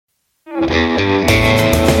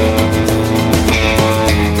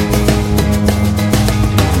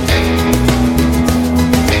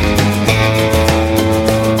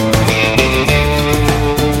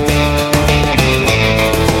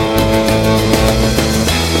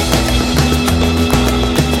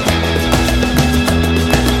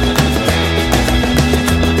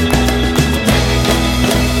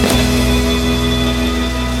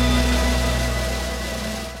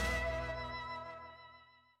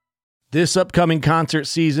This upcoming concert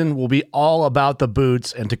season will be all about the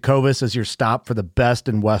boots, and Tecovas is your stop for the best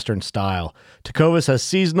in Western style. Tecovas has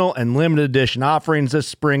seasonal and limited edition offerings this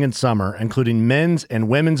spring and summer, including men's and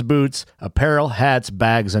women's boots, apparel, hats,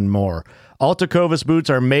 bags, and more. All Tecovas boots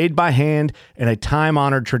are made by hand in a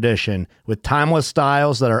time-honored tradition with timeless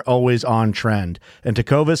styles that are always on trend. And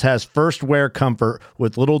Tecovas has first wear comfort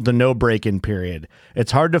with little to no break-in period.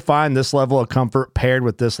 It's hard to find this level of comfort paired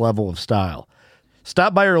with this level of style.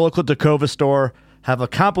 Stop by your local Tecovas store, have a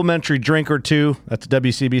complimentary drink or two, that's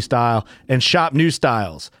WCB style, and shop new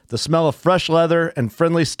styles. The smell of fresh leather and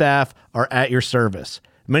friendly staff are at your service.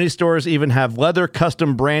 Many stores even have leather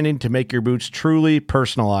custom branding to make your boots truly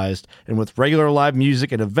personalized. And with regular live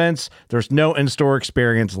music and events, there's no in-store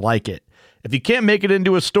experience like it. If you can't make it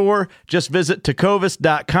into a store, just visit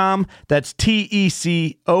tecovas.com. That's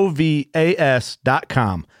TECOVAS.com.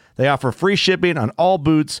 They offer free shipping on all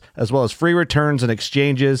boots, as well as free returns and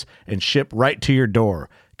exchanges, and ship right to your door.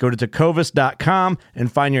 Go to tecovas.com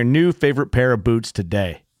and find your new favorite pair of boots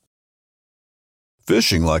today.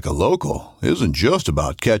 Fishing like a local isn't just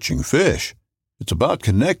about catching fish. It's about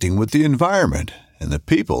connecting with the environment and the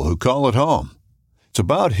people who call it home. It's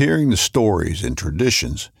about hearing the stories and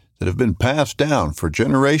traditions that have been passed down for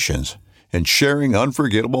generations and sharing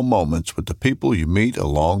unforgettable moments with the people you meet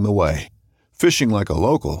along the way. Fishing like a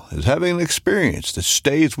local is having an experience that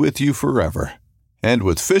stays with you forever. And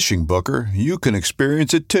with Fishing Booker, you can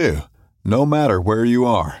experience it too, no matter where you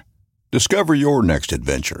are. Discover your next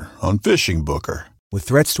adventure on Fishing Booker. With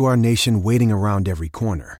threats to our nation waiting around every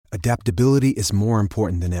corner, adaptability is more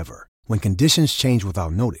important than ever. When conditions change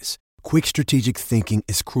without notice, quick strategic thinking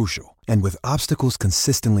is crucial. And with obstacles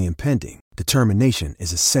consistently impending, determination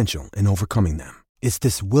is essential in overcoming them. It's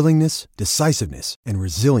this willingness, decisiveness, and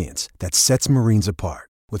resilience that sets Marines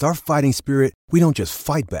apart. With our fighting spirit, we don't just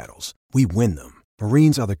fight battles, we win them.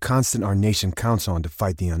 Marines are the constant our nation counts on to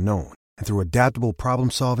fight the unknown. And through adaptable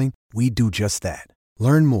problem solving, we do just that.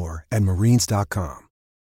 Learn more at marines.com.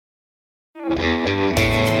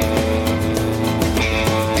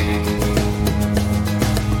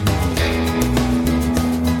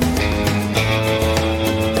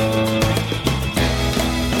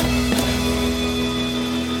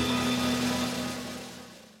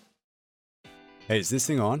 Hey, is this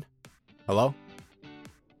thing on? Hello?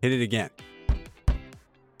 Hit it again.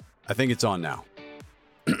 I think it's on now.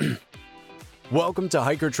 Welcome to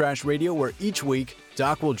Hiker Trash Radio, where each week,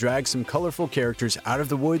 Doc will drag some colorful characters out of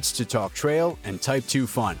the woods to talk trail and Type 2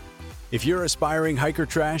 fun. If you're aspiring hiker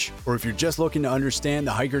trash, or if you're just looking to understand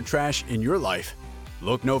the hiker trash in your life,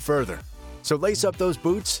 look no further. So lace up those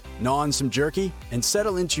boots, gnaw on some jerky, and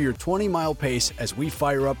settle into your 20-mile pace as we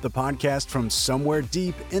fire up the podcast from somewhere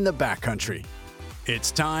deep in the backcountry.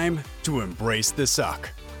 It's time to embrace the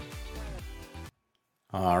suck.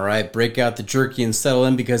 All right, break out the jerky and settle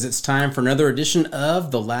in, because it's time for another edition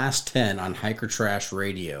of The Last 10 on Hiker Trash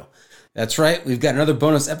Radio. That's right, we've got another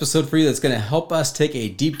bonus episode for you that's going to help us take a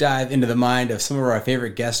deep dive into the mind of some of our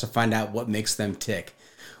favorite guests to find out what makes them tick.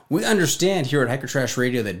 We understand here at Hiker Trash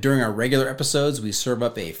Radio that during our regular episodes, we serve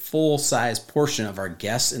up a full-size portion of our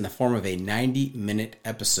guests in the form of a 90-minute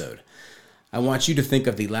episode. I want you to think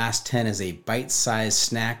of The Last 10 as a bite-sized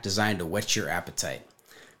snack designed to whet your appetite.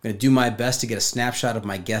 I'm going to do my best to get a snapshot of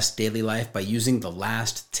my guest's daily life by using The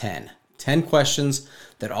Last 10. 10 questions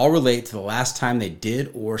that all relate to the last time they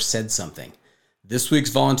did or said something. This week's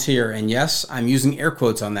volunteer, and yes, I'm using air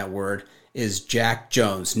quotes on that word, is Jack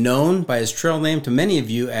Jones, known by his trail name to many of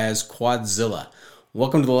you as Quadzilla.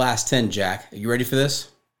 Welcome to The Last 10, Jack. Are you ready for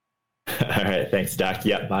this? All right, thanks, Doc.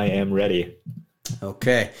 Yep, I am ready.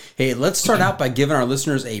 Okay. Hey, let's start out by giving our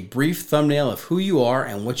listeners a brief thumbnail of who you are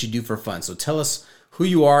and what you do for fun. So tell us who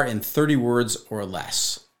you are in 30 words or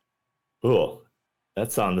less. Cool.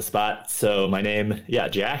 That's on the spot. So my name,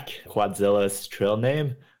 Jack, Quadzilla's trail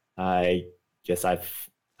name. I guess I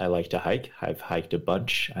like to hike. I've hiked a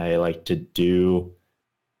bunch. I like to do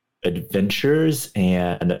adventures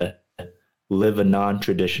and live a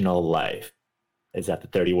non-traditional life. Is that the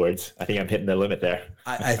 30 words? I think I'm hitting the limit there.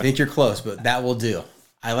 I think you're close, but that will do.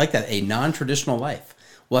 I like that, a non-traditional life.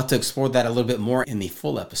 We'll have to explore that a little bit more in the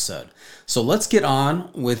full episode. So let's get on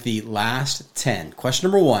with the last 10.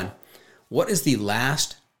 Question number 1, What is the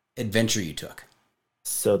last adventure you took?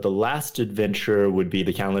 So the last adventure would be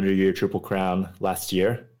the calendar year Triple Crown last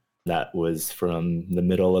year. That was from the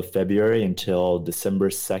middle of February until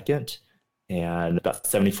December 2nd, and about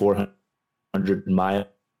 7,400 miles.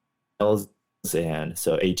 And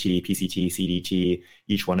so AT, PCT, CDT,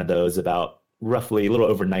 each one of those about roughly a little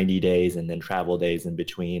over 90 days, and then travel days in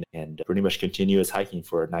between, and pretty much continuous hiking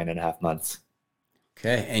for 9.5 months.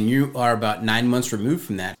 Okay, and you are about 9 months removed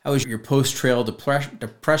from that. How is your post-trail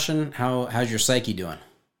depression? How's your psyche doing?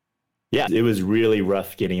 Yeah, it was really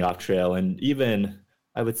rough getting off trail, and even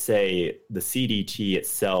I would say the CDT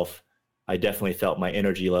itself, I definitely felt my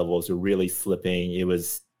energy levels were really slipping. It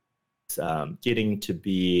was getting to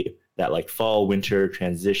be that like fall winter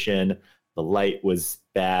transition. The light was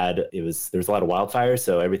bad. There was a lot of wildfires,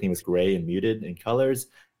 so everything was gray and muted in colors,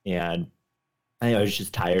 and I was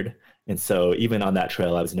just tired. And so even on that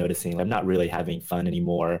trail, I was noticing I'm not really having fun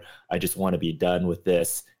anymore. I just want to be done with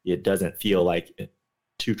this. It doesn't feel like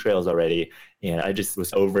 2 trails already, and I just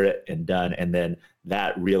was over it and done. And then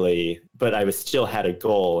that really, but I was still had a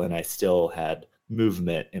goal, and I still had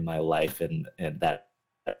movement in my life, and that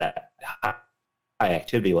high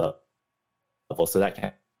activity level. So that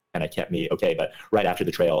kind of kept me okay. But right after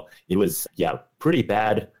the trail, it was pretty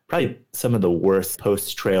bad. Probably some of the worst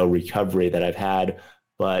post-trail recovery that I've had,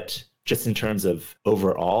 but just in terms of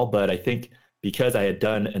overall. But I think because I had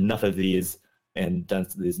done enough of these and done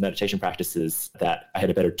these meditation practices that I had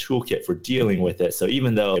a better toolkit for dealing with it. So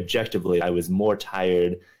even though objectively I was more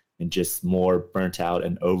tired and just more burnt out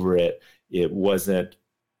and over it, it wasn't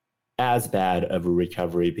as bad of a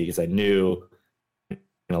recovery because I knew it's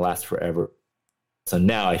going to last forever. So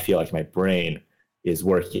now I feel like my brain is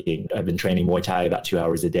working. I've been training Muay Thai about 2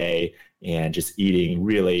 hours a day and just eating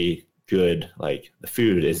really good. Like the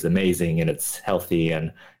food is amazing and it's healthy.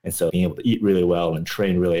 And so being able to eat really well and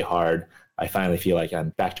train really hard, I finally feel like I'm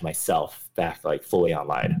back to myself, back like fully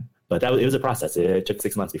online. But it was a process. It took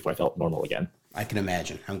 6 months before I felt normal again. I can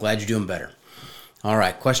imagine. I'm glad you're doing better. All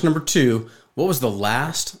right. Question number 2. What was the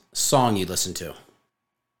last song you listened to?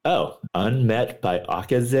 Oh, Unmet by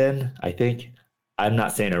Akazen, I think. I'm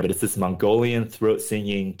not saying it, but it's this Mongolian throat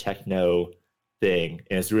singing techno thing,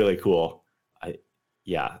 and it's really cool.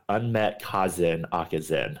 Unmet Kazen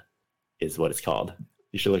Akazen is what it's called.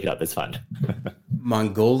 You should look it up. It's fun.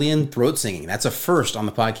 Mongolian throat singing. That's a first on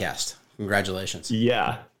the podcast. Congratulations.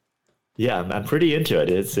 Yeah, I'm pretty into it.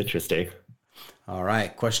 It's interesting. All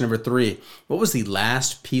right. Question number 3. What was the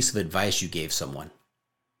last piece of advice you gave someone?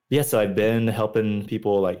 Yeah, so I've been helping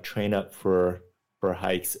people like train up for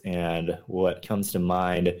hikes, and what comes to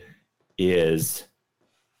mind is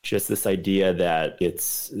just this idea that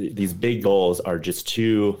these big goals are just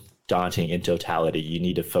too daunting in totality. You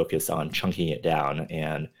need to focus on chunking it down,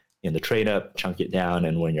 and in the train up, chunk it down,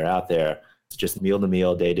 and when you're out there, it's just meal to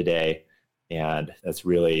meal, day to day, and that's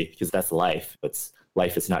really, because that's life.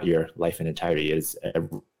 Life is not your life in entirety. It is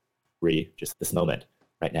just this moment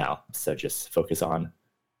right now. So just focus on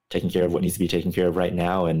taking care of what needs to be taken care of right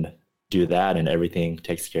now, and do that, and everything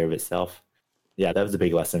takes care of itself. Yeah, that was a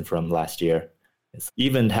big lesson from last year.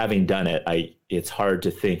 Even having done it, it's hard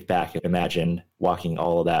to think back and imagine walking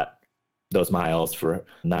all of those miles for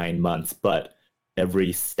 9 months, but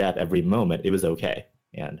every step, every moment, it was okay.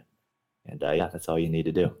 And that's all you need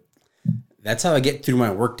to do. That's how I get through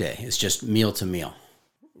my workday. It's just meal to meal,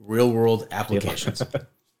 real world applications.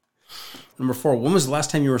 Number 4, when was the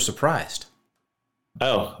last time you were surprised?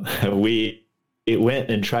 Oh, we went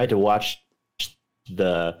and tried to watch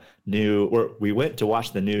the new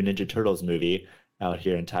Ninja Turtles movie out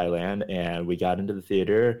here in Thailand, and we got into the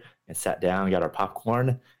theater and sat down, got our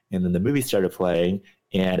popcorn, and then the movie started playing,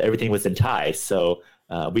 and everything was in Thai. So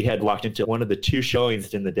we had walked into one of the 2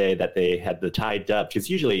 showings in the day that they had the Thai dub, because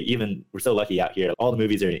usually, even we're so lucky out here, all the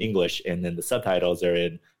movies are in English, and then the subtitles are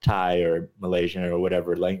in Thai or Malaysian or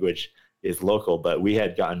whatever language is local. But we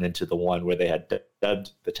had gotten into the one where they had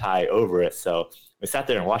dubbed the Thai over it. So I sat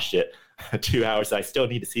there and watched it 2 hours. I still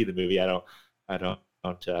need to see the movie. I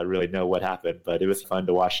don't really know what happened, but it was fun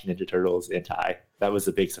to watch Ninja Turtles in Thai. That was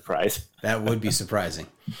a big surprise. That would be surprising.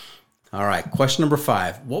 All right. Question number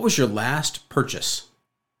 5. What was your last purchase?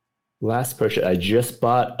 Last purchase, I just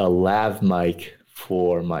bought a lav mic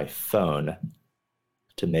for my phone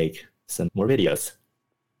to make some more videos.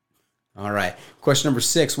 All right. Question number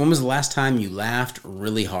 6. When was the last time you laughed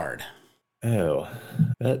really hard? Oh,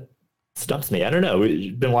 that stumps me. I don't know.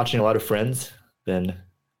 We've been watching a lot of Friends, been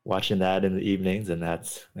watching that in the evenings, and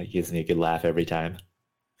that gives me a good laugh every time.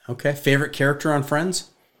 Okay. Favorite character on Friends?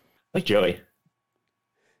 I like Joey.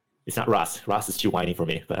 It's not Ross. Ross is too whiny for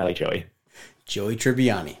me, but I like Joey. Joey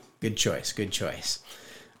Tribbiani. Good choice. Good choice.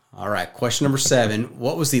 All right. Question number 7.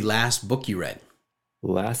 What was the last book you read?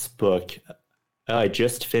 Last book. I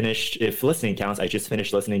just finished, if listening counts, I just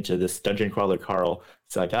finished listening to this Dungeon Crawler Carl.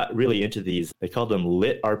 So I got really into these. They call them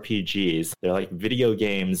lit RPGs. They're like video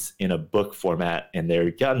games in a book format, and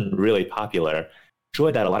they're gotten really popular.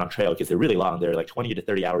 Enjoyed that a lot on trail because they're really long. They're like 20 to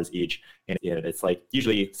 30 hours each. And it's like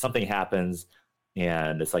usually something happens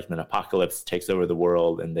and it's like an apocalypse takes over the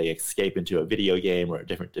world and they escape into a video game or a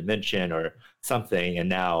different dimension or something. And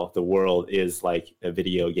now the world is like a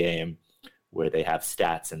video game where they have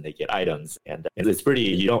stats and they get items. And it's pretty,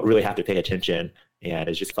 you don't really have to pay attention and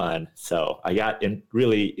it's just fun. So I got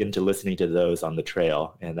really into listening to those on the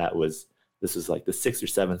trail. And this was like the 6th or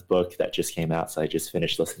 7th book that just came out. So I just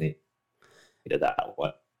finished listening to that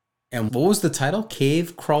one. And what was the title?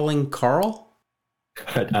 Cave Crawling Carl?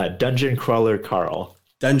 Dungeon Crawler Carl.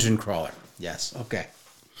 Dungeon Crawler. Yes. Okay.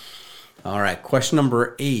 All right. Question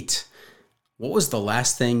number 8. What was the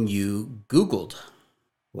last thing you Googled?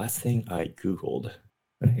 Last thing I Googled.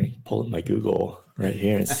 I can pull up my Google right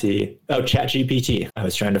here and see. Oh, ChatGPT. I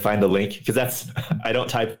was trying to find the link because I don't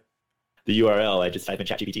type the URL. I just type in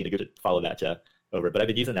ChatGPT to go to follow that over. But I've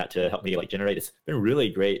been using that to help me like generate. It's been really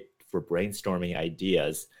great for brainstorming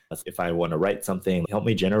ideas. If I want to write something, help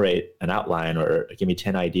me generate an outline or give me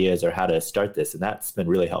 10 ideas or how to start this. And that's been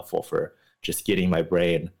really helpful for just getting my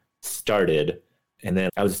brain started. And then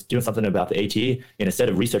I was doing something about the AT, and instead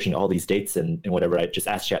of researching all these dates and whatever, I just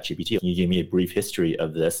asked ChatGPT, can you give me a brief history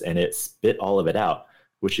of this? And it spit all of it out,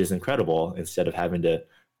 which is incredible, instead of having to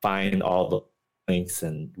find all the links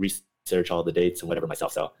and research all the dates and whatever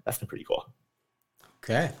myself. So that's been pretty cool.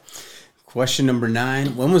 Okay. Question number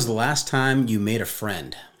 9. When was the last time you made a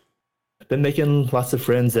friend? I've been making lots of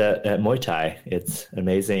friends at Muay Thai. It's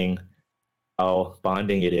amazing how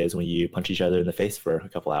bonding it is when you punch each other in the face for a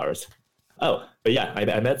couple hours. Oh, but yeah,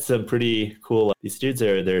 I met some pretty cool, these dudes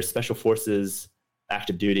they're special forces,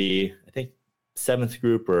 active duty, I think 7th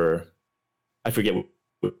group, or I forget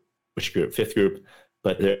which group, 5th group,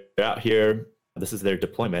 but they're out here. This is their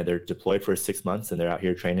deployment. They're deployed for 6 months and they're out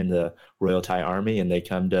here training the Royal Thai Army, and they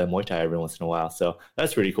come to Muay Thai every once in a while. So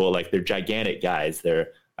that's pretty cool. Like, they're gigantic guys.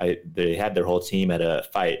 They had their whole team at a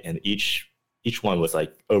fight, and each one was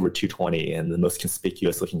like over 220 and the most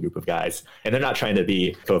conspicuous looking group of guys. And they're not trying to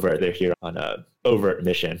be covert. They're here on a overt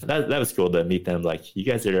mission. That was cool to meet them. Like, you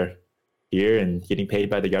guys are here and getting paid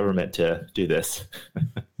by the government to do this.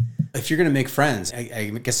 If you're going to make friends, I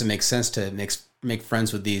guess it makes sense to make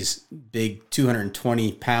friends with these big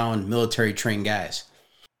 220-pound military trained guys.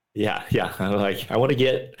 Yeah. I want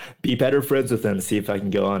to be better friends with them, see if I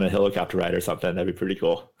can go on a helicopter ride or something. That'd be pretty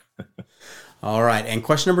cool. All right. And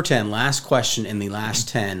question number 10, last question in the last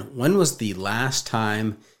 10. When was the last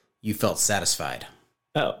time you felt satisfied?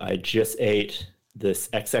 Oh, I just ate this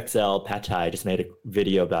XXL pad thai. I just made a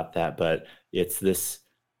video about that, but it's this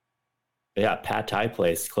pad thai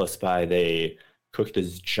place close by. They cooked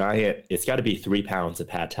this giant, it's got to be 3 pounds of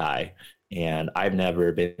pad thai, and I've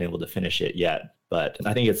never been able to finish it yet. But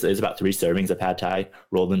I think it's about 3 servings of pad thai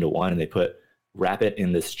rolled into one, and they wrap it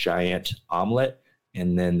in this giant omelet,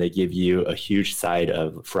 and then they give you a huge side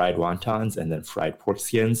of fried wontons and then fried pork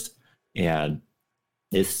skins. And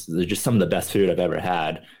they're just some of the best food I've ever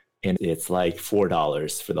had. And it's like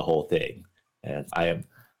 $4 for the whole thing. And I am,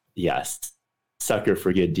 sucker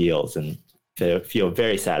for good deals and feel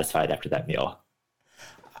very satisfied after that meal.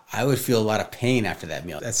 I would feel a lot of pain after that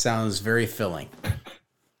meal. That sounds very filling.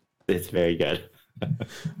 It's very good.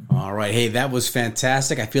 All right. Hey, that was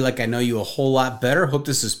fantastic. I feel like I know you a whole lot better. Hope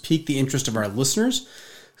this has piqued the interest of our listeners.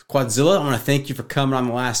 Quadzilla, I want to thank you for coming on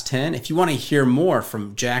the last 10. If you want to hear more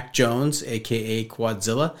from Jack Jones, a.k.a.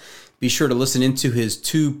 Quadzilla, be sure to listen into his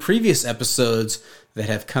 2 previous episodes that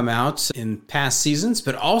have come out in past seasons,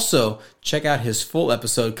 but also check out his full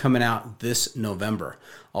episode coming out this November.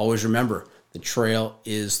 Always remember, the trail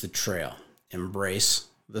is the trail. Embrace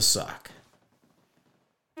the suck.